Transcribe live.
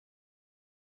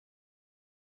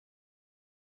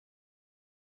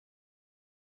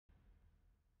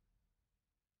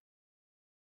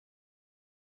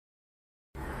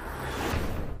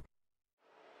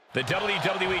The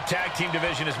WWE Tag Team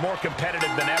division is more competitive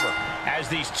than ever. As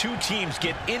these two teams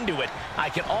get into it, I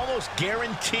can almost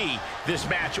guarantee this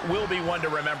match will be one to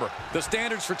remember. The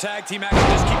standards for tag team action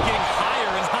just keep getting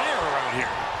higher and higher around here.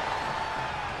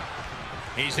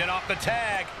 He's in off the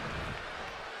tag.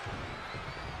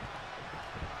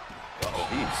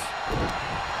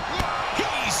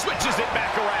 He switches it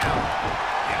back around.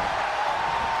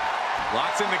 Yeah.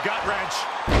 Locks in the gut wrench.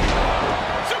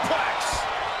 Suplex.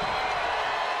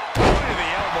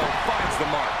 Finds the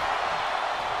mark.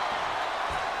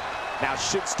 Now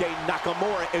Shinsuke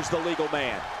Nakamura is the legal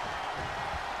man.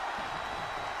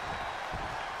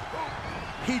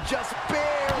 He just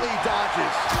barely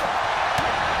dodges.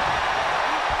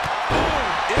 Boom!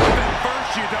 If at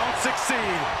first you don't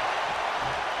succeed.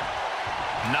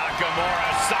 Nakamura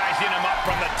sizing him up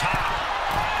from the top.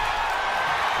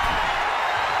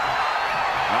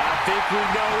 I think we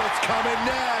know what's coming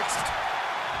next.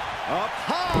 Up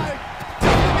high.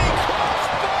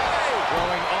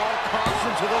 Throwing all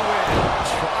caution to the wind.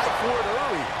 Try for it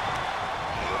early.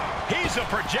 He's a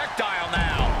projectile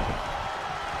now.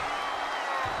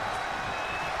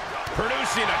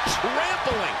 Producing a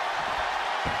trampling.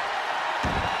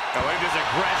 Oh, look at his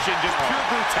aggression, just pure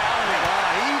brutality.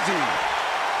 Easy.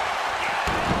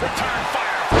 Return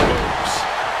fire for Boogs.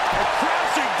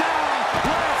 Crashing down,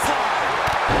 landslide.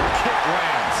 Kick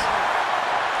lands.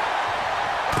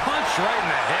 Punch right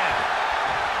in the head.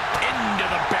 Into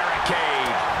the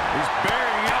barricade. He's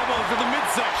burying elbows to the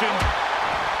midsection.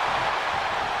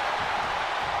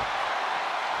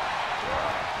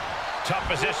 Tough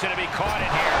position to be caught in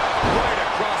here. Right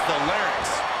across the larynx.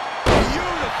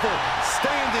 Beautiful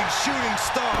standing shooting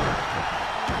star.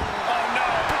 Oh no.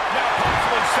 Now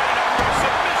possibly setting up for a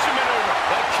submission maneuver.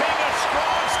 The king of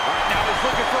straws. Right now he's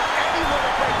looking for anyone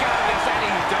to break out of this, and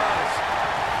he does.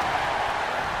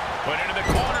 Put into the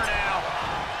corner now.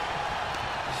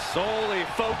 Solely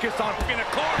focused on in a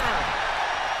corner.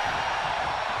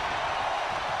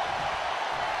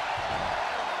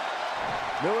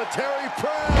 Military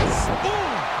press.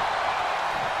 Boom.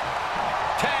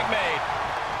 Tag made.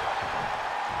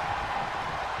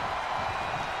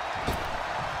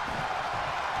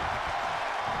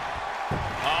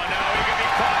 Oh no, he could be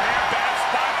caught here. Bad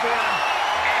spot for him.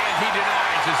 And he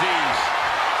denies Azeez.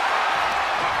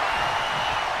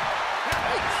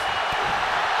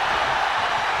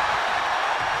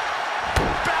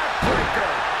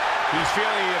 Backbreaker. He's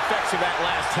feeling the effects of that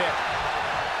last hit.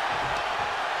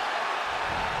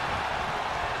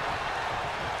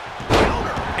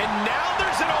 And now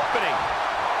there's an opening.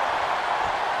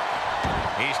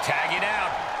 He's tagging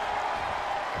out.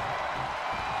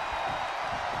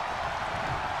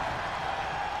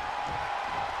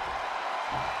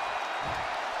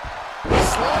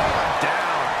 Slam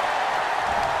down.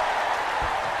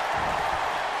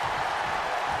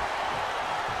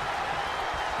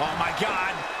 Oh my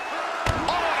God.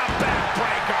 Oh, and a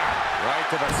backbreaker. Right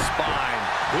to the spine.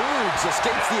 Boogs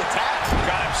escapes the attack.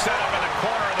 Got him set up in the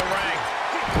corner of the ring.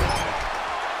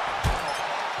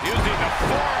 Using the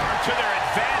forearm to their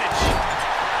advantage.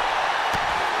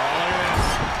 Oh, look at this.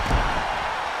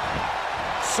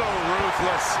 So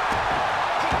ruthless.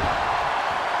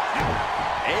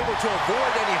 Able to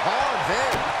avoid any harm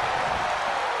there.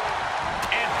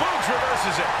 And Boogs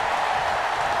reverses it.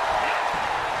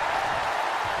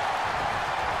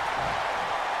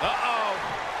 Uh-oh.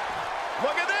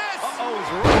 Look at this. Uh-oh is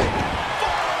right.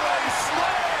 Faraway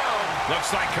slam.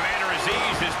 Looks like Commander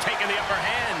Azeez is taking the upper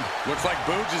hand. Looks like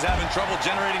Boogs is having trouble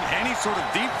generating any sort of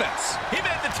defense. He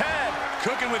made the tag.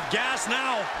 Cooking with gas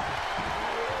now.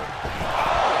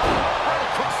 Right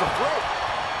across the throat.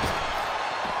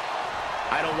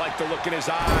 I don't like the look in his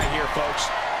eye here, folks.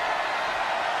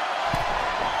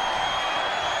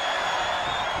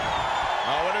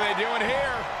 Oh, what are they doing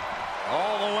here?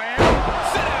 All the way.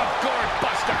 Sit down, gourd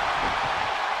buster.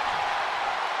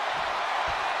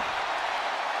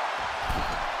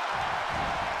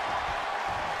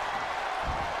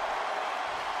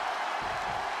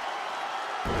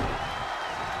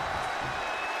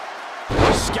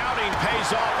 Scouting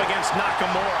pays off against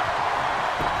Nakamura.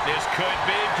 This could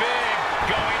be big.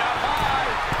 Going up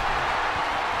high.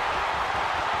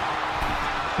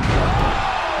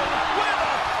 Oh, with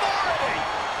authority.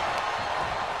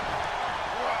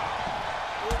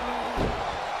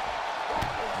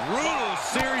 Brutal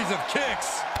series of kicks.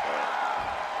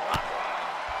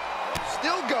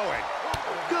 Still going.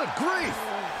 Good grief.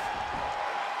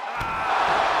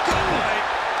 Good night.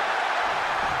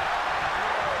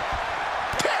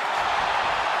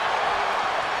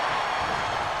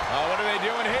 Oh, what are they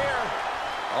doing here?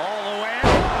 All the way.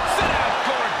 Sit down,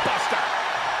 gourd buster.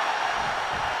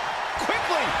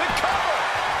 Quickly, the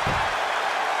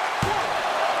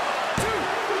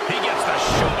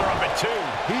 2.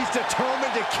 He's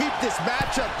determined to keep this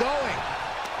matchup going.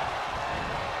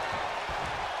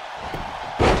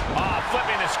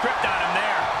 Flipping the script on him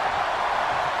there.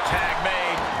 Tag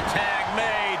made. Tag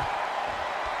made.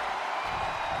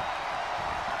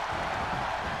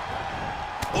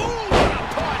 Ooh, what a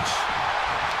punch.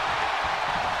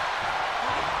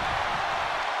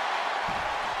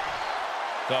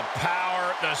 The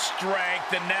power, the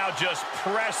strength, and now just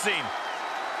pressing.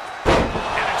 And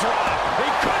a drop. He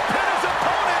could pin his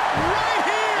opponent right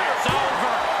here. It's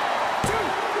over.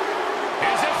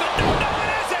 Is this a... No,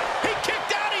 it isn't. He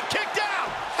kicked out. He kicked out.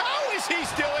 How is he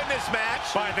still in this match?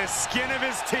 By the skin of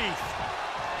his teeth.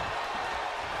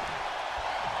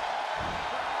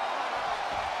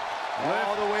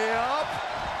 All the way up.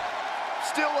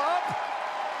 Still up.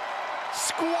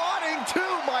 Squatting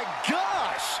too, my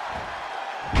gosh.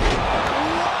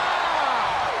 Wow!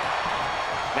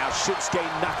 Now Shinsuke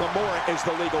Nakamura is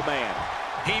the legal man.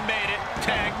 He made it.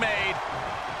 Tag made.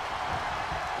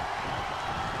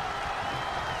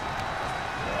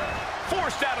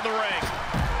 Forced out of the ring.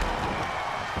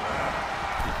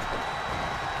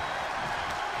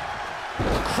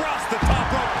 Across the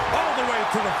top rope, all the way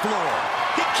to the floor.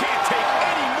 He can't take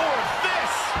any more of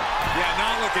this. Yeah,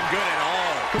 not looking good at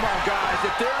all. Come on, guys.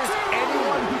 If there is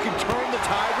anyone who can turn the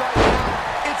tide right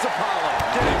now, it's Apollo.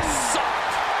 Getting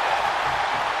sucked.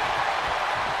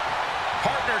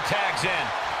 Partner tags in.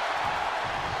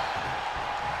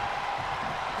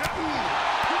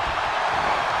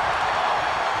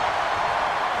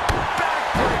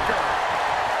 Backbreaker.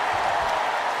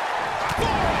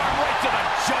 Forearm right to the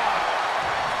jaw.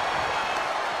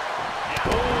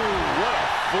 Oh, what a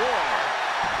forearm.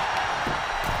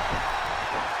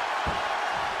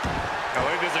 Oh,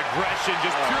 look at his aggression,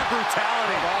 just pure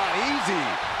brutality. Come on, easy.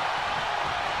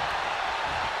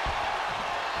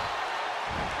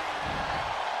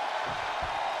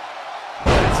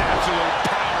 That's absolute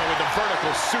power with the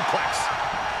vertical suplex.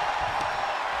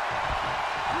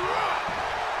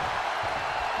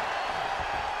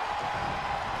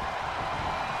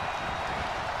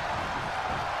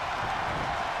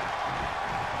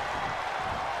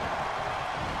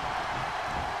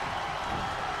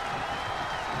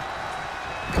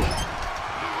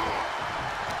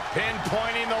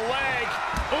 Pinpointing the leg.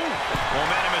 Ooh.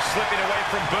 Momentum is slipping away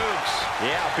from Boogs.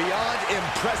 Yeah, beyond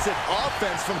impressive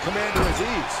offense from Commander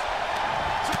Azeez.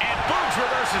 And Boogs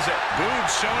reverses it.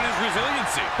 Boogs showing his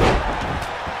resiliency.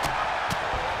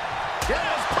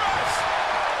 Yes, press.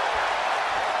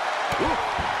 Ooh.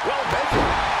 Well measured.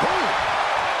 Ooh.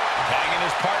 Tagging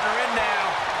his partner in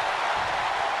now.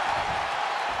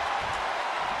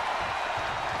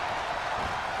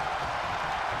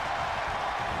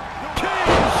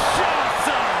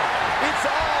 It's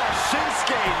all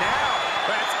Shinsuke now.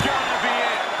 That's gotta be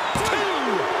it. 2,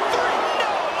 3, no,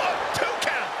 a 2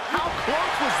 count. How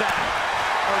close was that?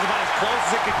 That was about as close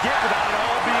as it could get without it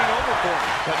all being over for him.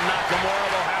 But Nakamura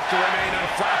will have to remain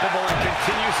unflappable and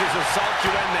continues his assault to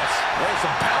end this. There's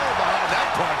some power behind that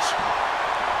punch.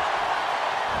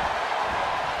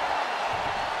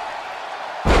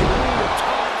 Ooh,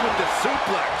 tossed with the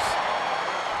suplex.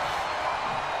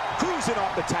 Cruising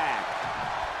off the tag.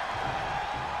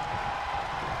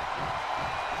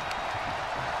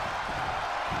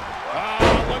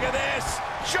 Oh, look at this.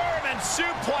 German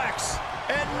suplex.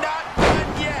 And not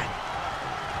done yet.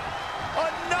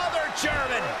 Another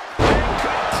German. And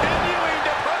continuing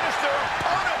to punish their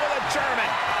opponent with a German.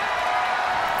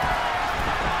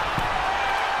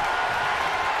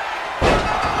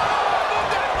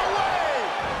 Moved out of the way.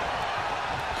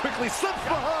 Quickly slips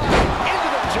behind. Into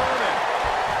the German.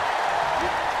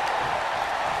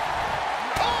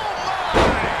 Oh,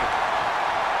 my.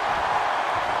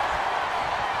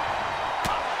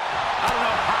 I don't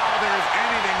know how there is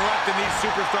anything left in these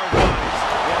superstar bodies.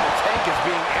 Yeah, the tank is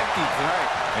being emptied tonight.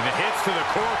 And the hits to the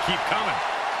core keep coming.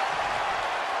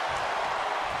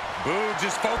 Boogs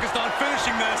is focused on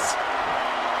finishing this.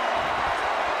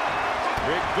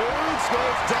 Rick Boogs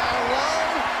goes down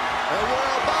low. And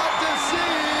we're about to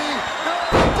see the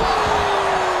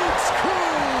Boogs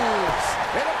Cruise.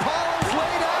 And Apollo's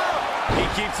laid out. He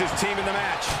keeps his team in the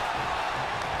match.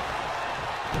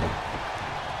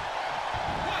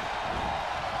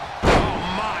 Oh,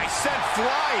 my. Sent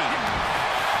flying.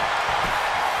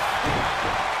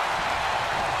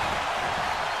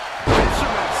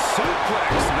 Fisherman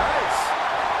suplex. Nice.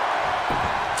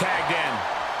 Tagged in.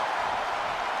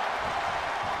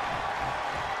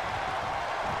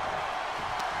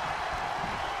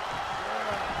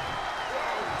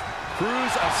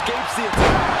 Cruz escapes the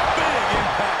attack. Big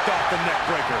impact off the neck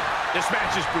breaker. This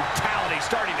match's brutality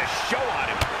starting to show on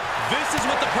him. This is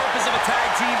what the purpose of a tag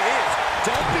team is.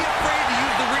 Don't be afraid to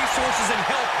use the resources and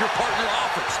help your partner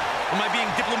offers. Am I being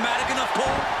diplomatic enough,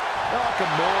 Cole?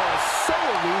 Nakamura is so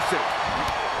elusive.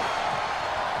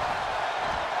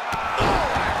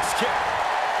 Oh, axe kick.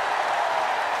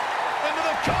 Into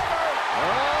the cover.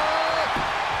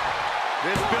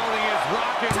 This building is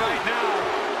rocking right now.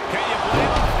 Can you blame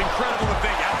him? It's incredible to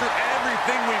think. After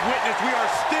everything we've witnessed, we are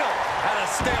still at a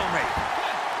stalemate.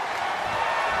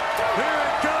 Here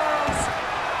it goes.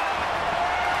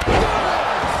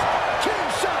 King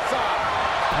shots off.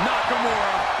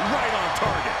 Nakamura right on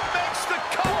target. Makes the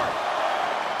cover.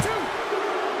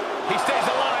 He stays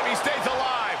alive. He stays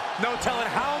alive. No telling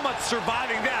how much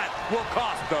surviving that will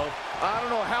cost, though. I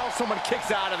don't know how someone kicks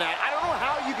out of that. I don't know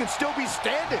how you can still be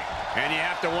standing. And you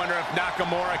have to wonder if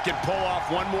Nakamura can pull off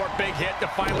one more big hit to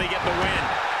finally get the win.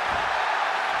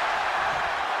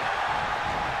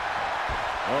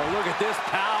 Oh, look at this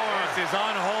power. This is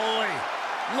unholy.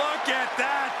 Look at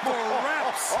that for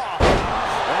reps.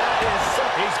 That is so...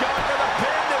 He's going for the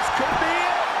pin. This could be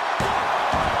it.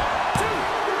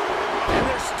 And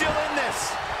they're still in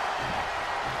this.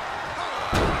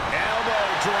 Elbow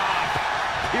drop.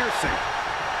 Piercing.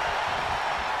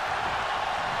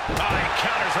 Oh, he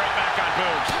counters right back on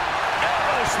Boogs.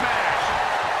 Elbow smash.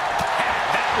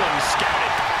 Had that one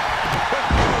scouted.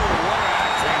 What an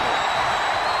axe handle.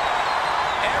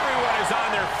 Everyone is on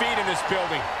their feet in this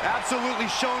building. Absolutely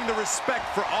showing the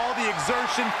respect for all the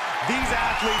exertion these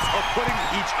athletes are putting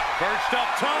each perched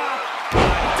up top.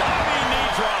 Diving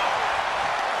knee drop.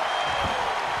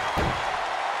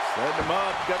 Setting him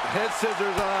up. Got the head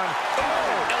scissors on.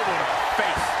 Oh, elbow to the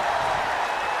face.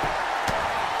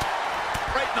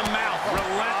 Right in the mouth.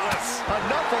 Relentless.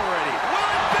 Enough already. Will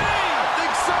it be? I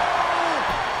think so.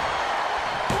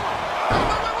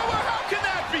 How can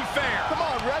that be fair? Come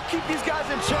on, ref. Keep these guys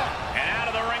in check. And out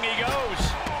of the ring he goes.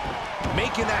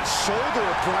 Making that shoulder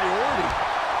a priority.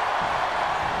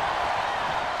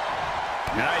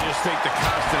 And I just think the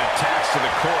constant attacks to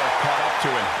the core have caught up to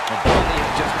him. The body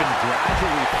has just been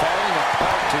gradually falling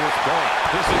apart to this point.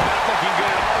 This is not looking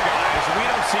good at all, guys. We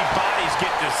don't see bodies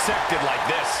get dissected like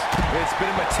this. It's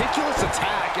been a meticulous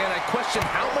attack, and I question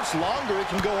how much longer it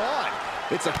can go on.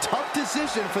 It's a tough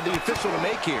decision for the official to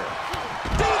make here.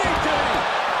 DDT!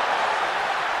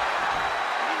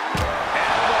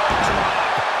 Elbow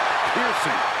drop.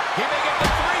 Piercing. He may get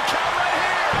the 3 count right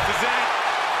here. This is it.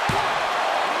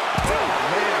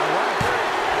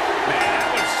 Man,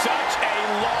 that was such a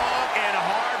long and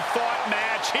hard-fought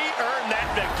match. He earned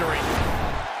that victory.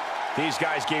 These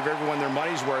guys gave everyone their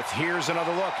money's worth. Here's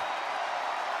another look.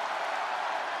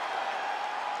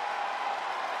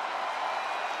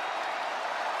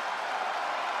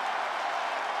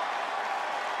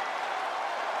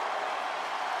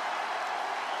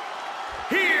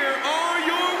 Here are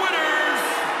your winners,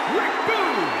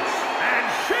 Boogs and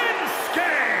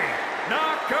Shinsuke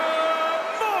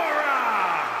Nakamura.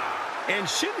 And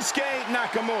Shinsuke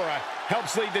Nakamura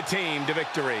helps lead the team to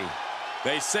victory.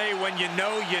 They say when you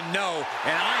know,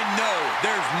 and I know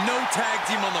there's no tag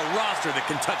team on the roster that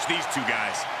can touch these two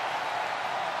guys.